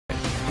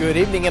Good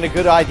evening and a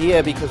good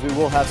idea because we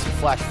will have some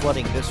flash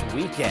flooding this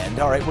weekend.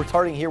 All right, we're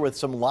starting here with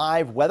some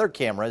live weather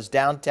cameras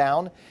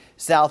downtown,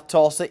 South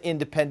Tulsa,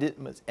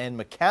 Independent, and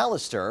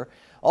McAllister.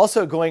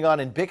 Also going on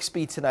in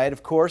Bixby tonight,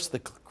 of course, the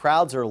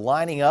crowds are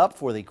lining up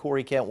for the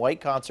Corey Kent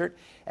White concert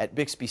at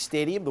Bixby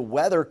Stadium. The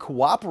weather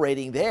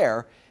cooperating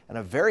there, and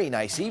a very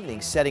nice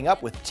evening setting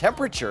up with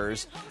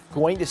temperatures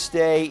going to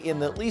stay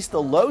in at least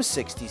the low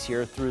 60s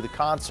here through the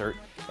concert.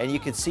 And you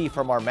can see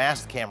from our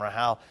mast camera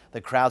how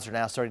the crowds are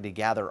now starting to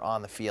gather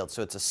on the field.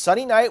 So it's a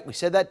sunny night. We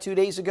said that 2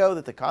 days ago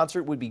that the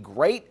concert would be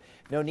great.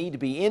 No need to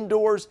be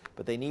indoors,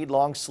 but they need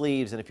long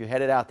sleeves. And if you're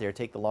headed out there,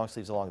 take the long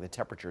sleeves along. The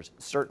temperatures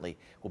certainly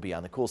will be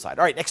on the cool side.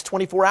 All right, next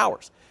 24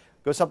 hours.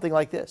 Go something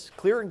like this.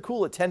 Clear and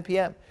cool at 10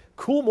 p.m.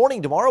 Cool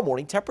morning tomorrow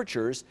morning,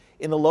 temperatures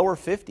in the lower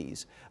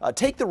 50s.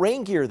 Take the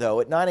rain gear, though,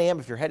 at 9 a.m.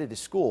 if you're headed to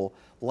school.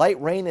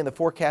 Light rain in the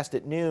forecast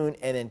at noon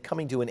and then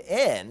coming to an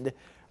end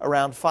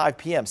around 5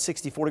 p.m.,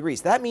 64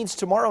 degrees. That means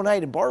tomorrow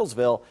night in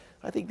Bartlesville,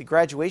 I think the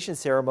graduation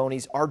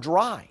ceremonies are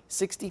dry,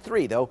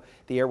 63, though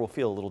the air will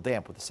feel a little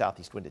damp with the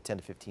southeast wind at 10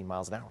 to 15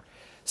 miles an hour.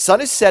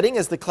 Sun is setting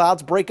as the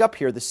clouds break up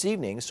here this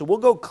evening, so we'll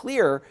go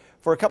clear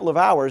for a couple of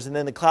hours, and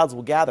then the clouds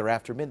will gather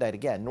after midnight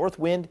again. North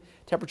wind,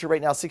 temperature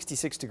right now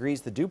 66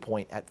 degrees, the dew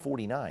point at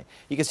 49.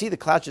 You can see the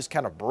clouds just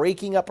kind of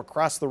breaking up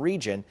across the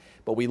region,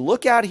 but we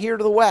look out here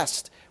to the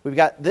west. We've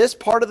got this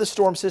part of the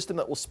storm system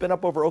that will spin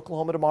up over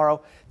Oklahoma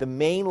tomorrow. The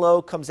main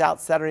low comes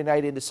out Saturday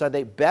night into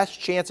Sunday. Best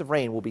chance of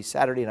rain will be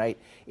Saturday night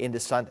into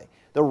Sunday.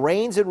 The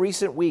rains in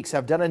recent weeks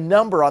have done a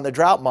number on the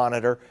drought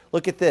monitor.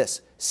 Look at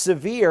this.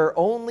 Severe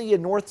only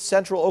in north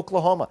central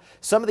Oklahoma.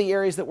 Some of the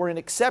areas that were in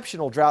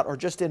exceptional drought are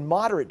just in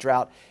moderate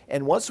drought.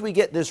 And once we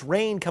get this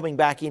rain coming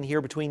back in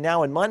here between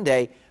now and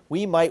Monday,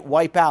 we might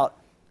wipe out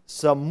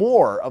some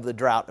more of the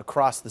drought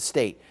across the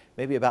state.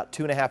 Maybe about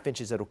 2.5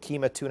 inches at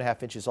Okemah,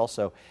 2.5 inches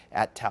also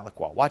at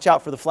Tahlequah. Watch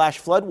out for the flash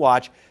flood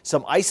watch.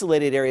 Some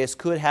isolated areas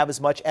could have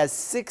as much as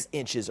 6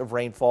 inches of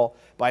rainfall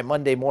by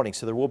Monday morning.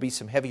 So there will be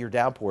some heavier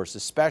downpours,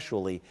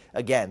 especially,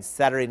 again,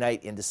 Saturday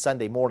night into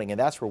Sunday morning. And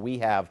that's where we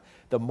have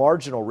the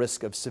marginal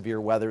risk of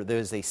severe weather.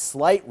 There's a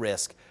slight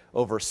risk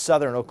over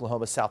southern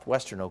Oklahoma,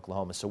 southwestern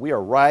Oklahoma. So we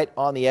are right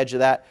on the edge of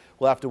that.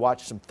 We'll have to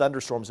watch some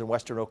thunderstorms in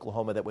western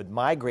Oklahoma that would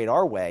migrate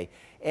our way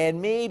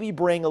and maybe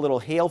bring a little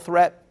hail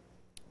threat,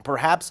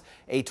 perhaps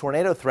a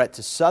tornado threat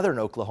to southern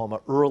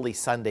Oklahoma early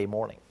Sunday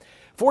morning.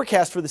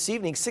 Forecast for this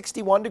evening,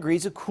 61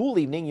 degrees, a cool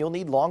evening. You'll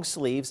need long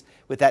sleeves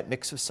with that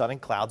mix of sun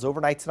and clouds.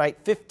 Overnight tonight,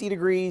 50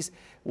 degrees.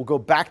 We'll go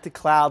back to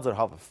clouds and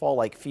have a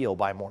fall-like feel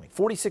by morning.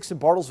 46 in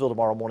Bartlesville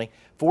tomorrow morning,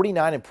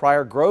 49 in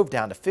Pryor Grove,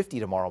 down to 50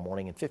 tomorrow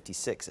morning, and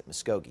 56 at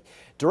Muskogee.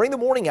 During the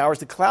morning hours,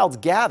 the clouds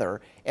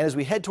gather, and as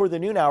we head toward the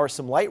noon hours,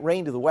 some light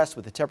rain to the west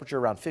with a temperature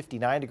around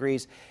 59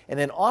 degrees, and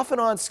then off and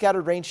on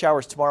scattered rain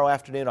showers tomorrow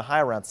afternoon, a high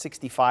around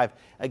 65.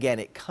 Again,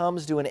 it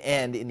comes to an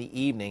end in the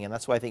evening, and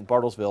that's why I think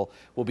Bartlesville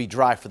will be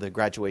dry for the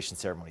graduation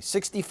ceremony.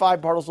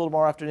 65 Bartlesville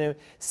tomorrow afternoon,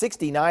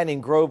 69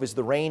 in Grove as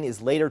the rain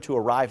is later to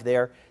arrive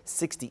there,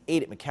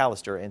 68 at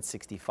McAllister, and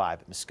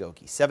 65 at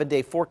Muskogee.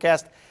 7-day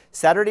forecast,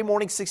 Saturday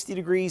morning 60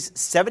 degrees,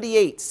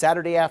 78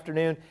 Saturday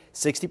afternoon,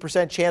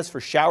 60% chance for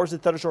showers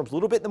and thunderstorms a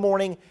little bit in the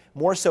morning,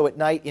 more so at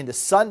night into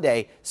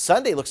Sunday.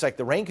 Sunday looks like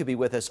the rain could be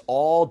with us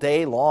all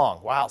day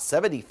long. Wow,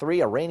 73,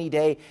 a rainy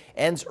day,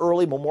 ends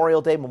early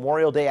Memorial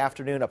Day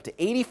afternoon up to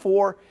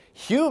 84,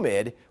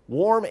 humid,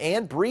 warm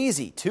and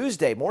breezy.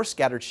 Tuesday, more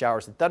scattered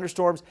showers and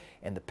thunderstorms,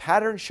 and the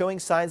pattern showing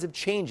signs of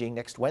changing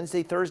next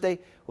Wednesday, Thursday.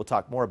 We'll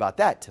talk more about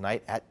that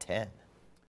tonight at 10.